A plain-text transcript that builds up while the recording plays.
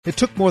It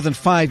took more than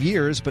 5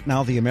 years, but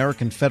now the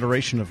American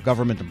Federation of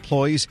Government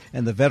Employees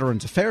and the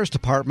Veterans Affairs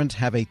Department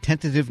have a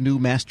tentative new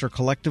master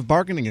collective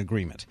bargaining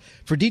agreement.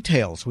 For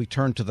details, we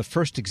turn to the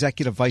first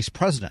executive vice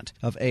president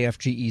of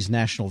AFGE's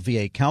National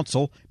VA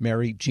Council,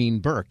 Mary Jean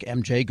Burke.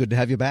 MJ, good to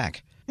have you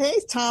back.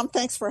 Hey, Tom,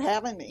 thanks for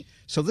having me.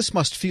 So this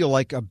must feel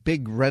like a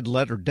big red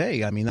letter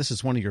day. I mean, this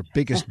is one of your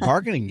biggest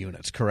bargaining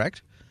units,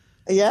 correct?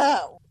 Yeah,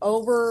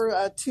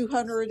 over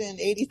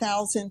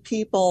 280,000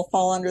 people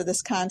fall under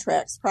this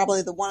contract. It's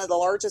probably one of the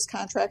largest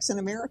contracts in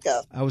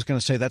America. I was going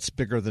to say that's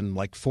bigger than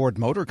like Ford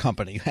Motor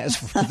Company has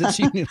for its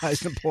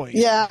unionized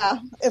employees. Yeah,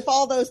 if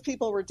all those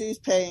people reduce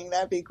paying,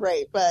 that'd be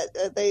great.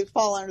 But they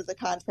fall under the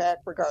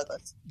contract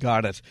regardless.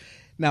 Got it.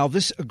 Now,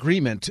 this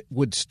agreement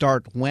would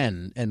start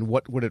when and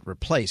what would it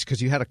replace?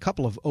 Because you had a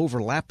couple of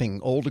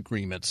overlapping old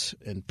agreements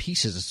and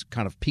pieces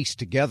kind of pieced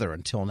together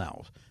until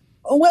now.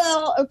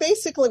 Well,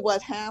 basically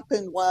what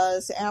happened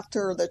was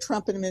after the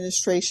Trump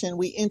administration,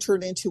 we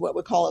entered into what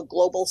we call a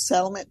global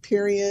settlement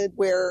period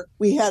where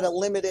we had a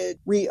limited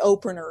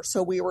reopener.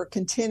 So we were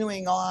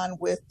continuing on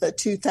with the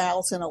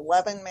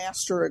 2011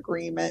 master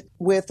agreement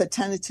with a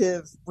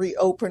tentative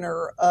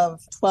reopener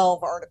of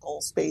 12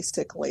 articles,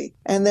 basically.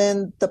 And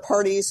then the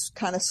parties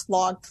kind of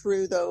slogged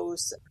through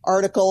those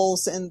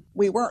articles and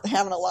we weren't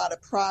having a lot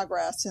of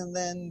progress. And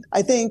then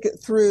I think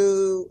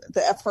through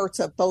the efforts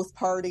of both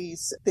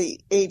parties, the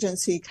agency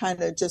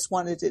kind of just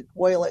wanted to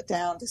boil it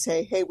down to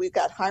say, hey, we've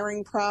got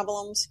hiring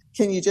problems.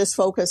 Can you just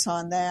focus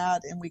on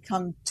that? And we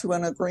come to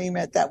an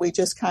agreement that we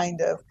just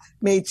kind of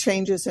made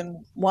changes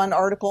in one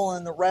article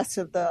and the rest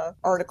of the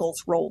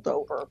articles rolled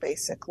over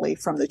basically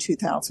from the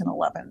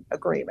 2011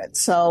 agreement.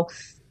 So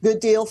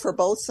good deal for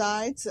both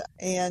sides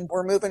and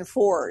we're moving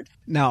forward.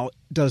 Now,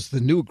 does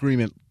the new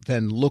agreement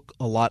then look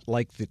a lot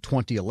like the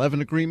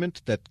 2011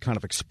 agreement that kind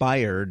of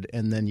expired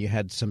and then you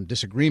had some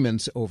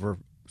disagreements over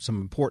some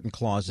important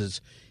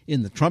clauses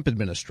in the Trump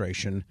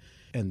administration,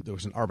 and there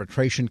was an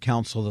arbitration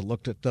council that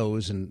looked at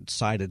those and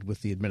sided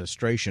with the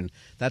administration?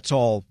 That's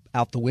all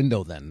out the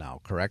window then now,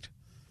 correct?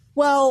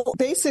 Well,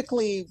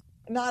 basically,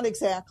 not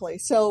exactly.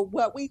 So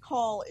what we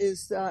call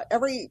is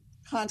every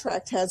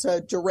contract has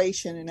a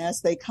duration, and as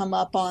they come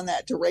up on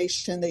that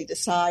duration, they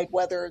decide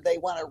whether they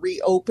want to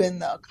reopen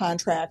the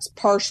contracts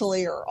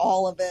partially or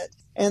all of it.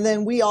 And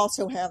then we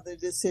also have the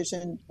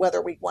decision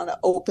whether we want to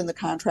open the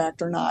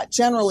contract or not.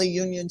 Generally,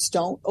 unions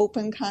don't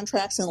open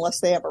contracts unless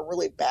they have a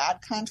really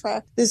bad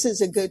contract. This is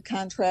a good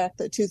contract.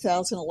 The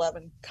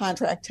 2011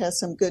 contract has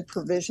some good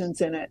provisions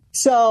in it.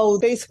 So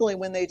basically,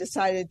 when they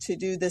decided to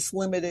do this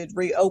limited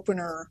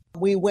reopener,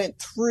 we went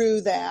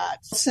through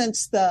that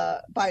since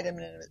the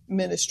Biden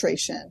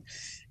administration.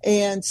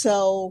 And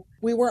so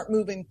we weren't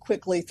moving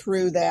quickly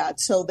through that.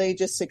 So they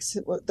just,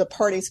 the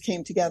parties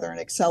came together and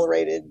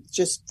accelerated,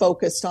 just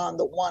focused on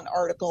the one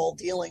article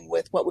dealing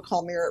with what we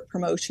call merit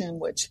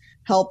promotion, which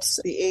helps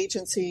the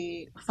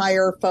agency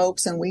hire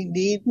folks. And we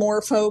need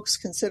more folks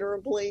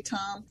considerably,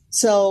 Tom.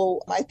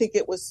 So I think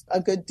it was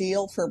a good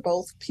deal for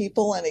both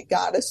people and it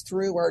got us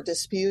through our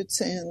disputes.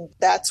 And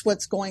that's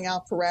what's going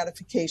out for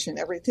ratification,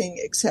 everything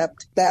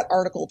except that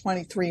Article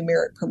 23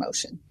 merit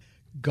promotion.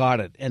 Got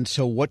it. And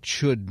so what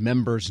should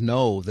members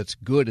know that's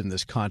good in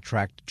this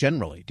contract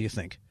generally, do you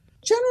think?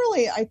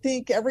 Generally, I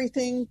think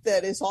everything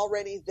that is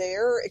already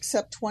there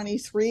except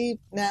 23.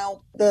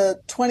 Now, the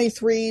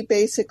 23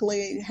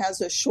 basically has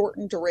a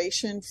shortened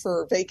duration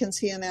for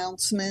vacancy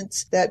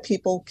announcements that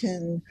people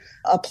can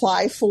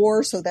apply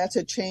for. So that's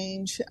a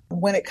change.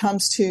 When it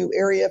comes to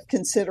area of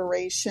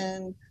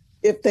consideration,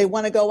 if they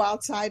want to go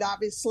outside,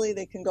 obviously,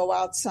 they can go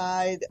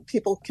outside.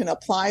 People can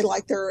apply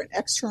like they're an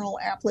external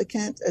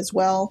applicant as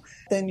well.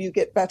 Then you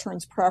get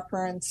veterans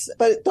preference.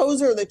 But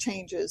those are the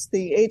changes.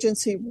 The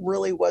agency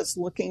really was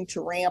looking to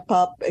ramp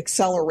up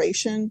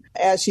acceleration.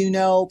 As you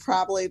know,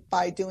 probably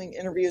by doing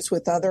interviews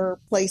with other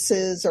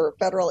places or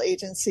federal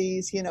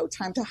agencies,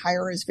 time to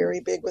hire is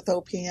very big with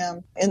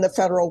OPM and the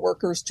federal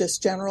workers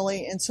just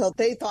generally. And so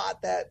they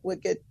thought that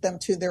would get them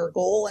to their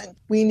goal. And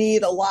we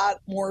need a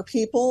lot more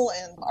people,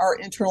 and our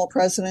internal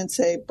president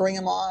say, bring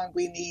them on.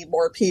 We need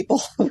more people.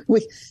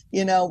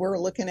 We're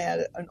looking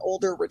at an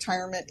older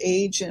retirement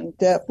age, and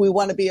if we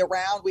want to be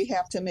around, we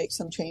have to make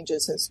some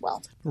changes as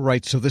well.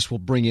 Right. So this will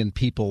bring in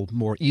people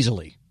more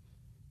easily.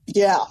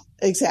 Yeah,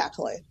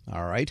 exactly.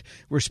 All right.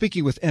 We're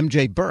speaking with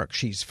MJ Burke.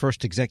 She's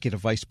first executive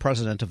vice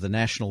president of the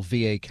National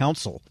VA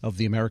Council of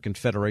the American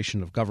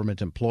Federation of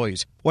Government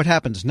Employees. What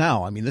happens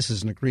now? I mean, this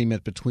is an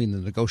agreement between the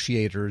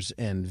negotiators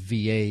and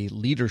VA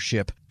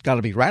leadership. Got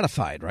to be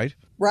ratified, right?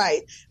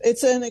 Right.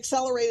 It's an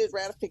accelerated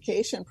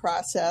ratification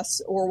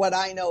process, or what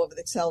I know of it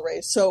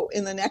accelerated. So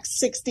in the next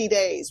 60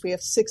 days, we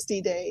have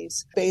 60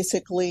 days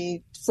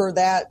basically for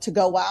that to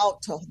go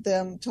out, to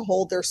them to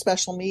hold their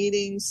special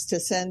meetings, to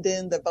send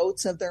in the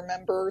votes of their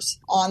members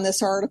on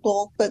this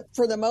article. But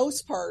for the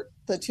most part,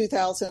 the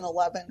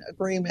 2011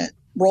 agreement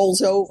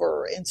rolls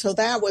over. And so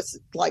that was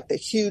like the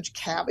huge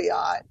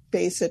caveat,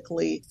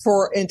 basically,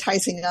 for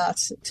enticing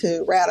us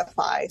to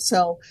ratify.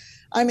 So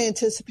I'm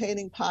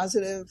anticipating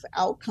positive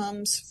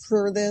outcomes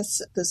for this.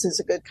 This is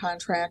a good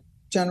contract,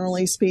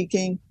 generally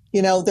speaking.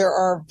 There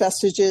are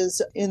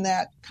vestiges in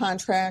that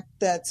contract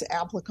that's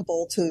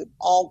applicable to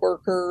all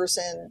workers,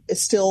 and it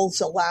still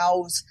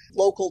allows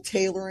local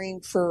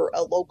tailoring for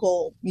a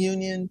local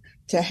union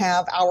to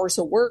have hours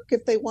of work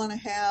if they want to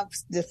have,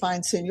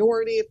 defined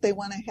seniority if they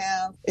want to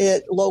have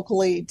it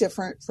locally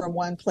different from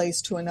one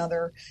place to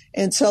another.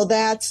 And so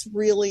that's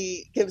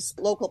really gives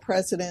local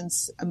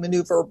presidents a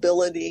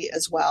maneuverability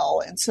as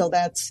well. And so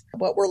that's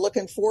what we're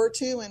looking forward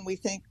to. And we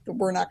think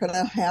we're not going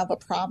to have a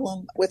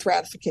problem with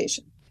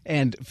ratification.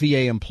 And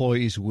VA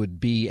employees would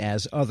be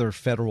as other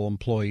federal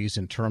employees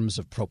in terms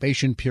of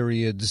probation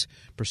periods,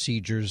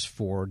 procedures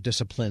for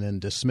discipline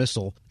and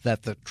dismissal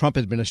that the Trump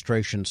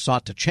administration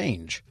sought to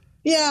change.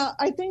 Yeah,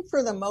 I think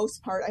for the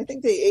most part, I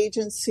think the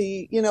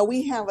agency,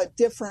 we have a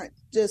different,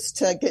 just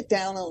to get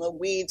down on the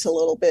weeds a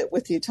little bit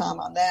with you,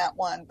 Tom, on that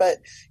one. But,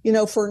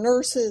 for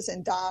nurses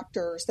and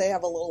doctors, they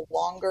have a little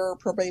longer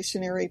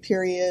probationary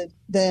period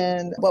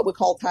than what we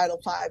call Title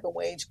V and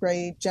wage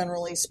grade,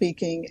 generally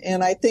speaking.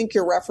 And I think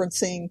you're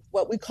referencing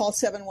what we call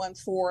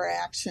 714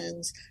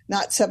 actions,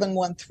 not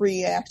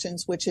 713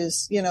 actions, which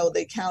is,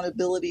 the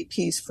accountability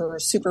piece for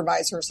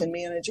supervisors and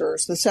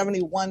managers. The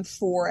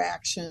 714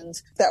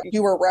 actions that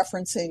you were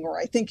referencing, or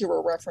I think you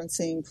were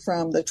referencing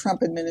from the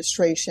Trump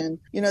administration,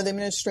 the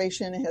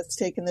administration has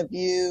taken the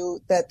view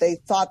that they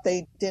thought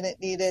they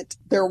didn't need it.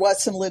 There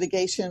was some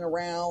litigation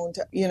around,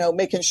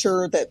 making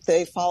sure that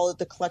they followed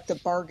the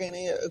collective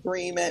bargaining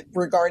agreement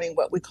regarding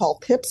what we call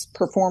PIPs,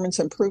 performance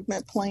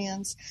improvement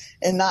plans,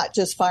 and not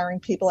just firing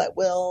people at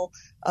will,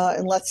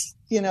 unless,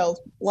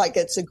 like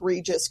it's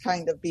egregious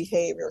kind of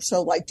behavior.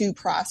 So like due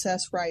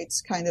process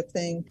rights kind of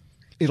thing.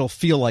 It'll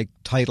feel like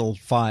Title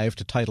V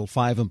to Title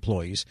V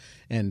employees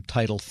and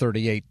Title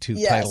 38 to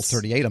Yes. Title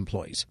 38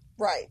 employees.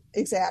 Right,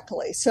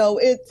 exactly. So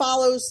it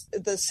follows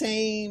the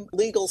same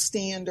legal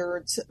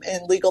standards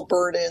and legal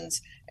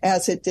burdens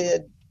as it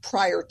did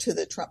prior to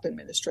the Trump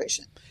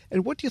administration.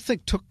 And what do you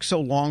think took so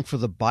long for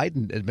the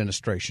Biden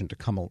administration to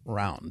come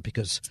around?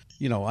 Because,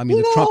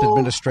 the Trump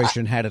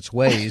administration had its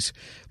ways,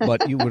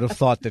 but you would have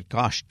thought that,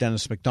 gosh,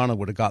 Dennis McDonough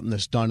would have gotten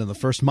this done in the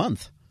first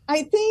month.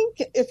 I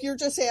think if you're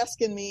just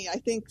asking me, I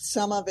think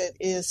some of it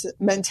is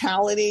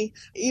mentality,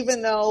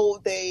 even though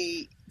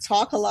they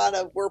talk a lot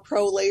of we're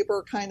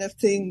pro-labor kind of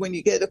thing when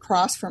you get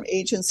across from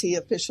agency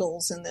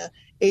officials in the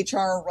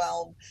HR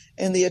realm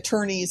and the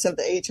attorneys of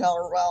the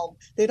HR realm.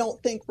 They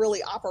don't think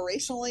really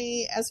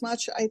operationally as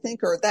much, I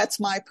think, or that's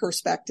my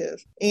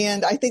perspective.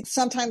 And I think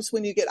sometimes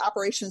when you get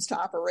operations to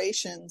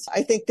operations,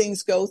 I think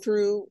things go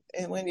through,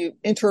 and when you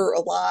enter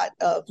a lot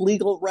of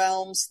legal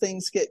realms,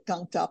 things get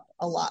gunked up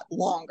a lot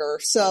longer.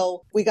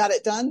 So we got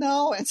it done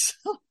though. And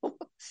so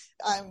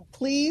I'm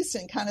pleased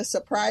and kind of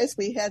surprised.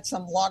 We had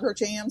some logger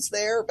jams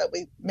there, but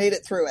we made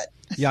it through it.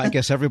 Yeah, I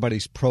guess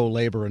everybody's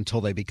pro-labor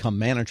until they become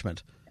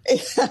management.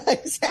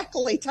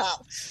 Exactly,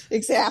 Tom.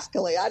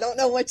 Exactly. I don't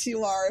know what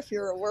you are, if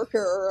you're a worker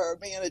or a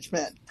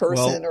management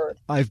person. Well,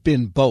 I've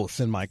been both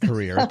in my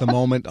career. At the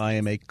moment, I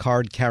am a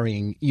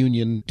card-carrying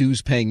union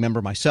dues-paying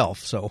member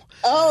myself. So.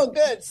 Oh,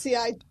 good.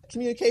 CI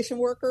communication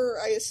worker,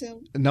 I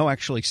assume? No,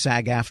 actually,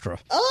 SAG-AFTRA.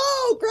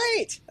 Oh,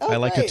 great. I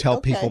like to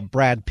tell people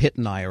Brad Pitt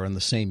and I are in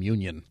the same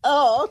union.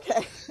 Oh,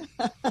 okay.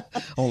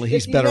 Only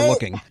he's better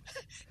looking.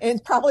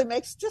 And probably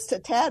makes just a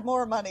tad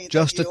more money.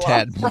 Just a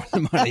tad more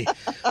money.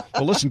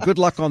 Well, listen, good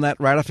luck on that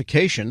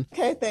ratification.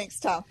 Okay,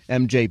 thanks, Tom.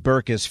 M.J.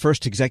 Burke is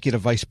first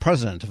executive vice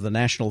president of the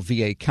National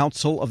VA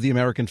Council of the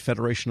American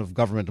Federation of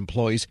Government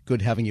Employees.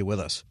 Good having you with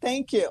us.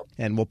 Thank you.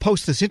 And we'll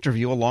post this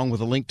interview along with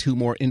a link to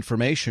more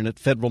information at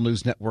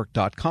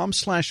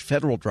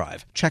federalnewsnetwork.com/Federal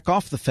Drive. Check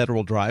off the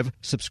Federal Drive.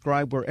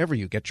 Subscribe wherever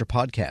you get your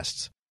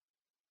podcasts.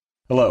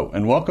 Hello,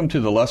 and welcome to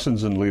the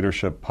Lessons in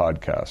Leadership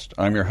podcast.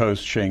 I'm your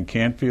host, Shane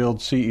Canfield,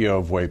 CEO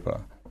of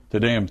WAEPA.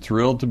 Today I'm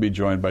thrilled to be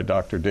joined by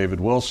Dr.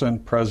 David Wilson,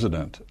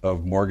 president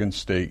of Morgan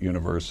State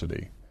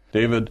University.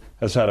 David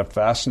has had a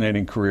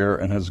fascinating career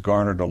and has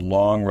garnered a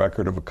long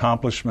record of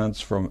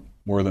accomplishments from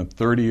more than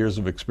 30 years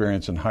of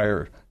experience in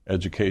higher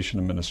education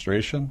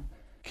administration.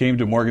 Came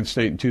to Morgan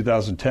State in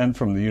 2010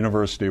 from the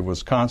University of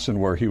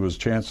Wisconsin, where he was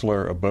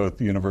chancellor of both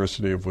the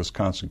University of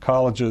Wisconsin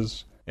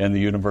Colleges and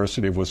the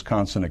University of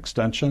Wisconsin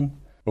Extension.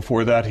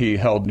 Before that, he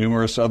held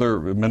numerous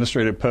other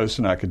administrative posts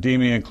in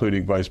academia,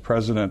 including vice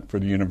president for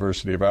the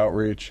University of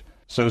Outreach,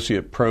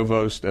 associate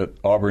provost at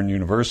Auburn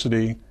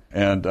University,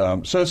 and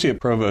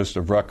associate provost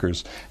of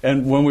Rutgers.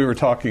 And when we were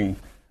talking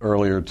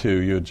earlier, too,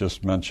 you had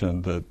just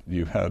mentioned that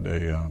you had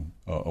a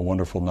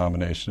wonderful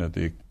nomination at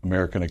the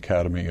American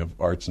Academy of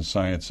Arts and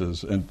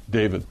Sciences. And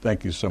David,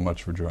 thank you so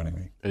much for joining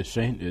me.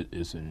 Shane, it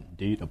is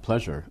indeed a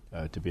pleasure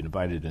to be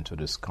invited into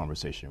this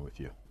conversation with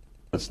you.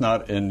 It's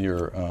not in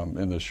your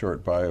in the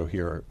short bio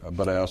here,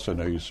 but I also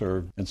know you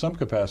served in some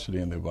capacity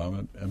in the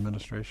Obama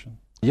administration.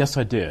 Yes,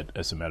 I did,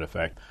 as a matter of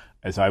fact.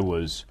 As I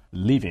was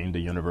leaving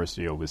the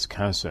University of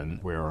Wisconsin,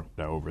 where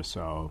I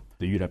oversaw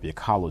the UW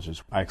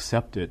colleges, I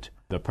accepted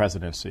the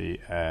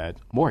presidency at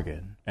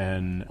Morgan.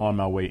 And on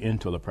my way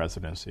into the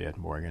presidency at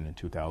Morgan in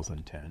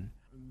 2010,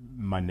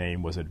 my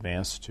name was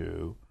advanced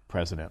to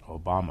President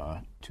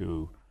Obama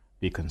to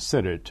be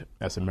considered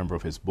as a member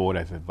of his board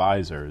of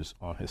advisors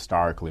on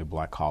historically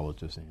black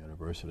colleges and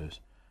universities.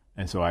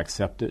 And so I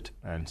accepted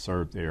and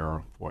served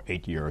there for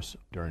 8 years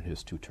during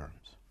his 2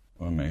 terms.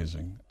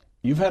 Amazing.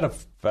 You've had a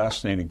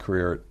fascinating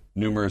career at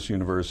numerous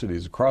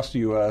universities across the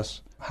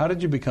U.S. How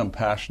did you become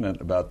passionate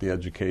about the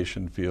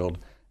education field,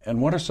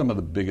 and what are some of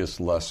the biggest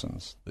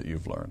lessons that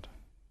you've learned?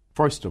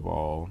 First of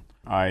all,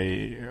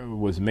 I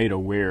was made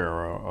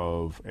aware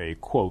of a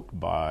quote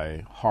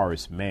by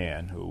Horace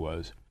Mann, who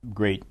was a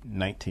great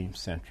 19th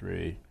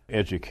century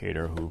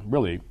educator who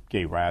really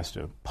gave rise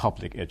to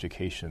public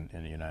education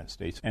in the United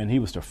States. And he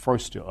was the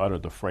first to utter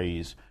the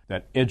phrase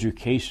that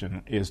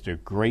education is the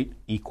great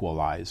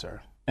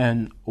equalizer.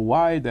 And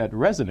why that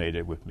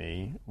resonated with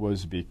me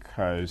was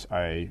because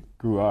I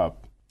grew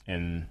up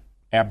in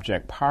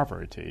abject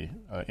poverty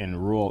in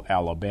rural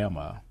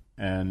Alabama,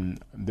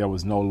 and there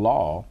was no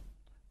law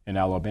in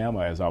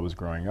Alabama as I was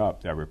growing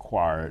up that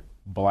required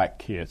black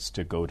kids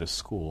to go to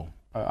school.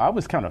 I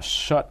was kind of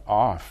shut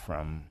off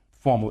from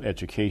formal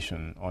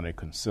education on a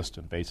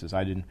consistent basis.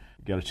 I didn't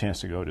get a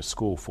chance to go to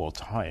school full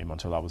time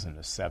until I was in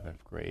the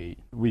 7th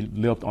grade. We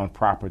lived on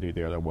property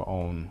there that were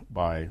owned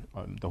by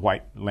the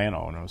white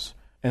landowners.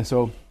 And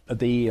so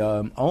the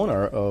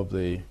owner of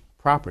the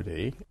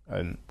property,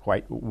 a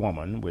white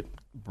woman, would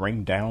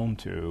bring down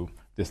to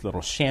this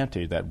little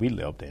shanty that we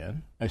lived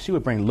in, and she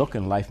would bring Look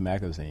and Life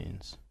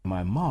magazines.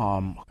 My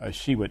mom,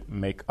 she would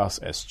make us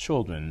as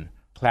children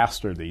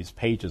plaster these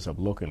pages of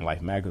Look and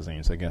Life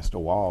magazines against the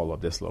wall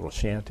of this little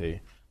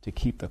shanty to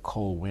keep the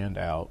cold wind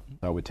out.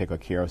 I would take a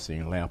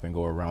kerosene lamp and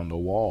go around the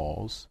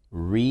walls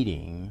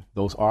reading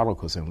those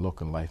articles in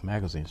Look and Life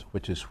magazines,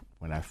 which is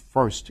when I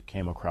first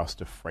came across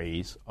the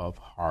phrase of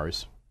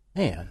Horace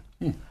Mann.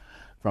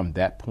 From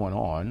that point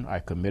on, I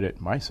committed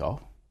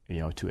myself,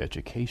 to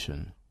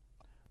education.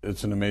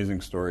 It's an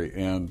amazing story,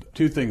 and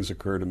 2 things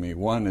occur to me.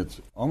 One,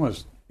 it's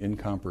almost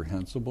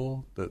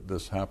incomprehensible that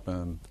this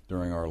happened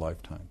during our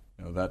lifetime.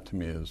 That to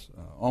me is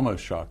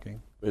almost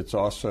shocking. It's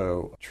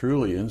also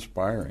truly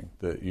inspiring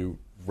that you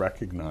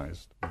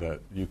recognized that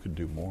you could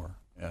do more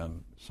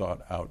and sought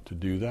out to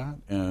do that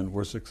and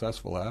were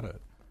successful at it.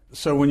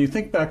 So when you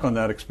think back on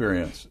that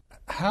experience,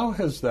 how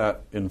has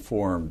that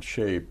informed,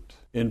 shaped,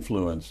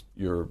 influenced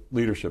your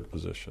leadership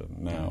position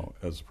now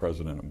as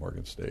president of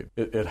Morgan State?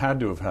 It had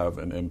to have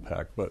an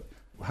impact, but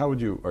how would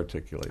you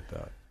articulate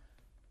that?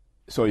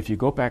 So if you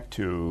go back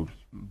to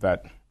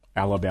that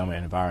Alabama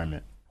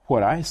environment,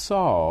 what I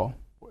saw,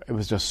 it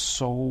was just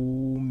so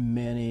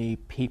many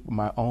people,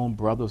 my own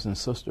brothers and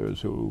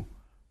sisters, who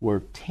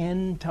were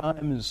 10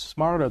 times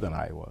smarter than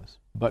I was.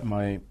 But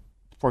my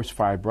first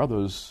 5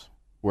 brothers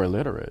were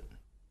illiterate.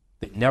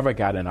 They never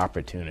got an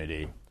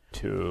opportunity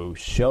to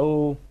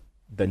show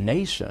the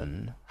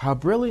nation how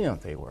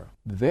brilliant they were.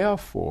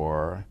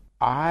 Therefore,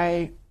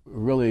 I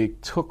really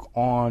took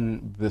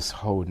on this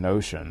whole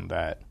notion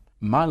that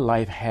my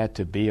life had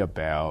to be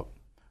about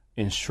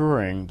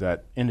ensuring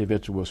that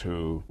individuals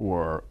who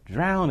were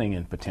drowning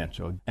in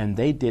potential and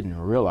they didn't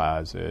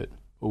realize it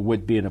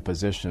would be in a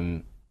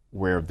position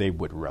where they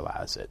would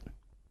realize it.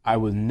 I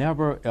was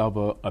never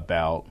ever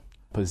about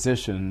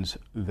positions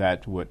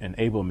that would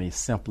enable me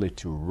simply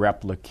to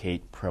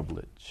replicate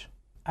privilege.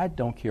 I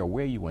don't care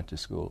where you went to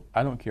school.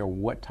 I don't care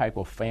what type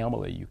of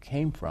family you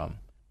came from.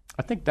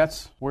 I think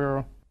that's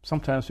where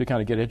sometimes we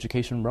kind of get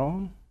education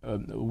wrong.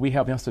 We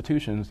have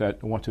institutions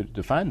that want to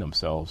define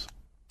themselves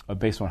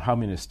based on how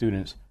many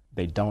students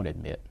they don't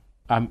admit.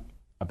 I'm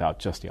about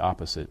just the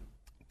opposite,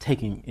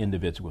 taking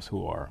individuals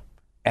who are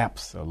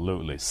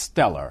absolutely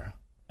stellar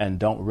and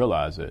don't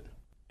realize it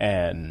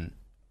and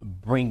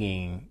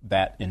bringing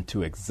that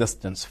into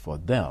existence for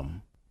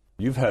them.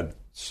 You've had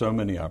so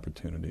many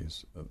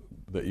opportunities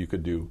that you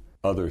could do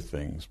other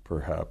things,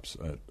 perhaps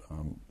at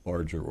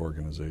larger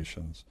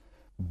organizations,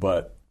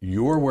 but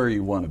you're where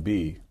you want to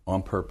be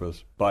on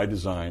purpose, by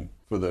design,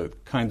 for the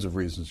kinds of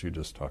reasons you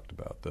just talked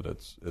about, that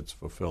it's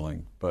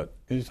fulfilling. But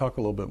can you talk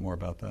a little bit more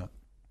about that?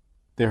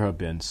 There have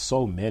been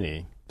so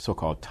many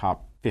so-called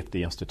top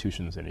 50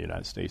 institutions in the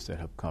United States that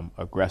have come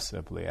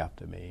aggressively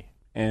after me.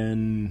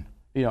 And,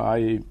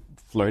 I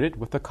flirted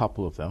with a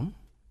couple of them,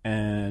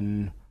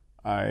 and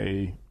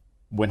I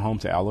went home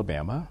to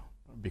Alabama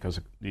because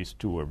these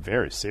 2 were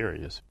very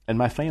serious. And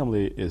my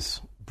family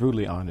is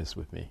brutally honest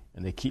with me,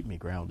 and they keep me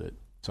grounded.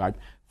 So I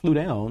flew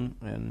down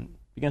and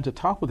began to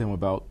talk with them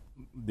about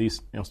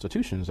these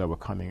institutions that were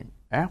coming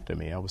after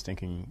me. I was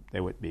thinking they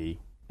would be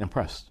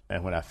impressed.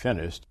 And when I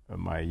finished,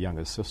 my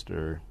youngest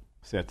sister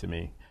said to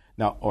me,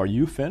 "Now, are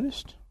you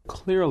finished?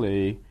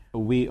 Clearly,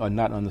 we are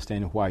not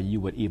understanding why you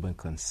would even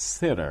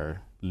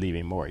consider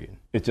leaving Morgan."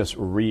 It just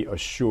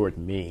reassured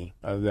me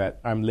that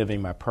I'm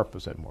living my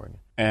purpose at Morgan.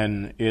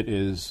 And it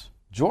is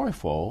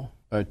joyful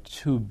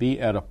to be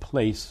at a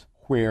place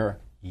where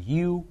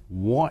you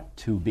want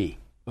to be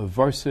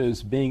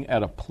versus being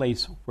at a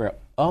place where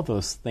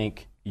others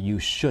think you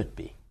should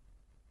be.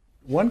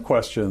 One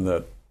question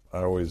that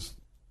I always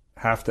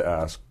have to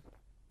ask,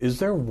 is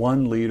there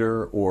one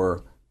leader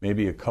or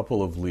maybe a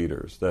couple of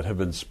leaders that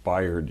have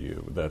inspired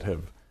you, that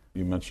have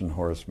You mentioned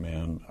Horace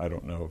Mann. I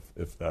don't know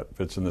if that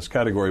fits in this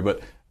category,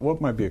 but what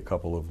might be a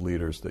couple of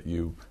leaders that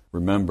you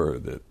remember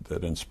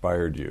that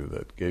inspired you,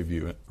 that gave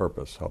you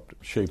purpose, helped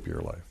shape your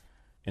life?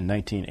 In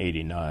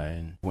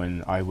 1989,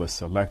 when I was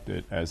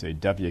selected as a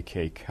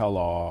W.K.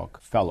 Kellogg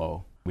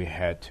Fellow, we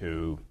had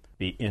to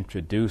be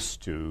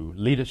introduced to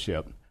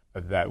leadership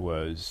that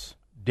was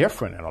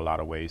different in a lot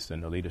of ways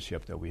than the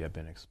leadership that we had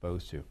been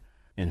exposed to.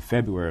 In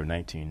February of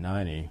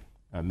 1990,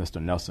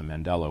 Mr. Nelson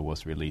Mandela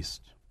was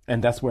released.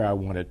 And that's where I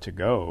wanted to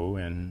go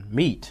and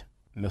meet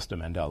Mr.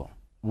 Mandela.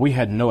 We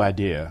had no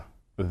idea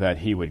that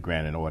he would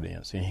grant an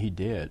audience, and he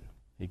did.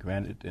 He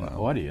granted an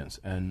audience,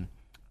 and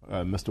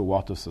Mr.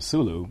 Walter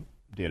Sisulu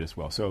did as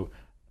well. So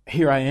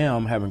here I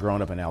am, having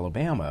grown up in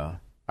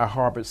Alabama. I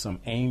harbored some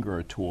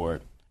anger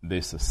toward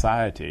the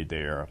society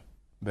there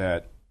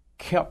that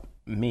kept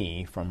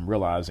me from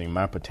realizing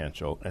my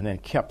potential, and then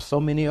kept so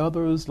many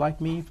others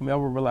like me from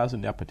ever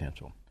realizing their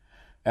potential.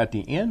 At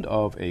the end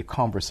of a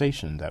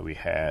conversation that we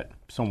had,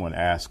 someone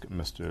asked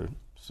Mr.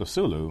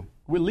 Sisulu,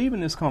 we're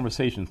leaving this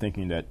conversation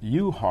thinking that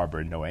you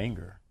harbor no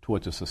anger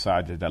towards a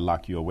society that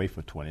locked you away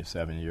for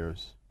 27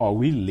 years. Are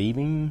we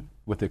leaving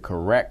with the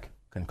correct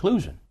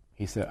conclusion?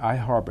 He said, I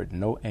harbored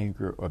no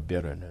anger or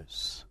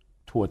bitterness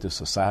toward the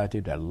society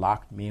that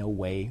locked me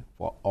away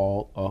for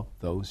all of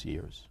those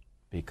years,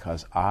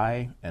 because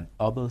I and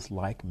others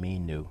like me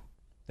knew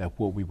that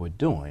what we were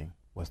doing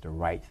was the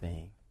right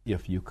thing.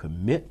 If you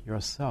commit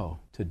yourself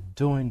to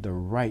doing the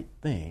right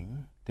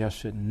thing, there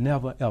should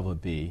never, ever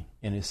be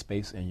any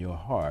space in your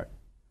heart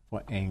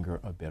for anger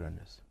or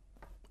bitterness.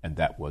 And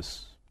that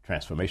was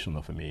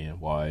transformational for me, and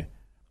why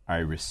I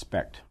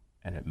respect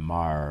and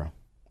admire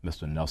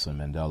Mr. Nelson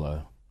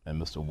Mandela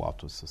and Mr.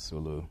 Walter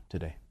Sisulu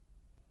today.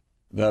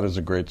 That is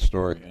a great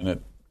story, and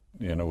it,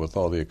 with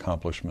all the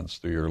accomplishments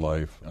through your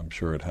life, I'm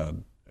sure it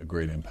had a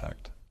great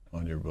impact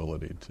on your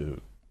ability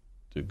to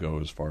go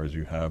as far as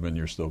you have, and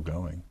you're still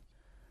going.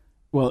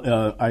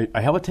 Well,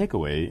 I have a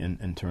takeaway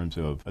in terms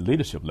of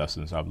leadership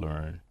lessons I've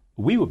learned.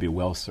 We would be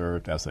well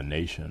served as a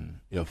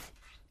nation if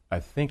I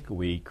think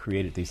we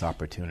created these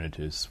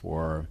opportunities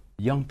for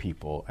young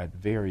people at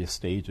various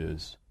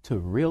stages to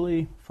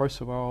really,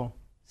 first of all,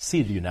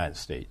 see the United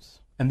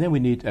States. And then we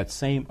need that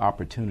same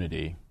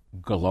opportunity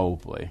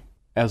globally.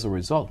 As a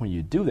result, when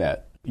you do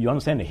that, you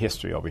understand the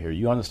history over here,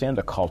 you understand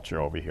the culture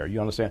over here, and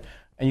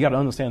you got to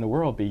understand the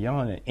world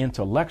beyond an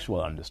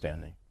intellectual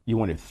understanding. You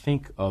want to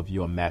think of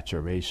your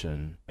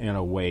maturation in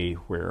a way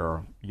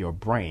where your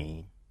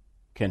brain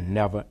can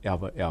never,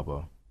 ever,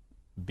 ever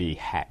be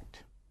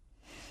hacked.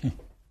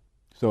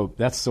 So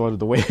that's sort of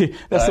the way.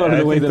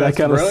 That I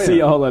kind of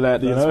see all of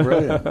that. That's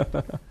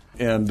brilliant.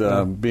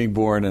 And being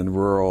born in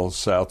rural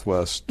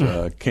Southwest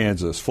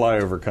Kansas,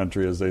 flyover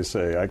country, as they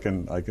say, I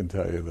can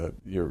tell you that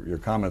your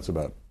comments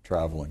about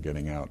travel and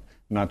getting out,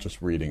 not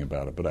just reading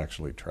about it, but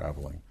actually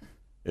traveling,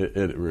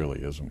 it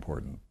really is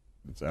important.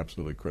 It's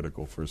absolutely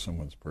critical for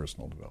someone's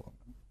personal development.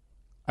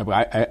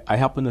 I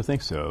happen to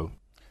think so.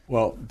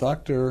 Well,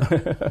 Dr.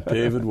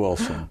 David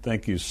Wilson,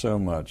 thank you so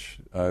much.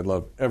 I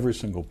love every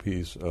single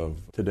piece of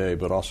today,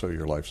 but also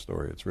your life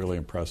story. It's really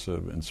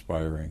impressive,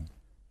 inspiring,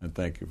 and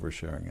thank you for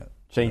sharing it.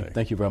 Shane, today.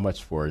 Thank you very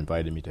much for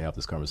inviting me to have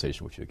this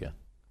conversation with you again.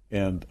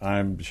 And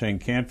I'm Shane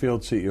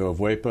Canfield, CEO of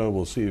WEPA.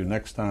 We'll see you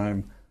next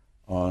time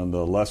on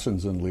the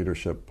Lessons in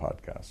Leadership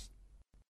podcast.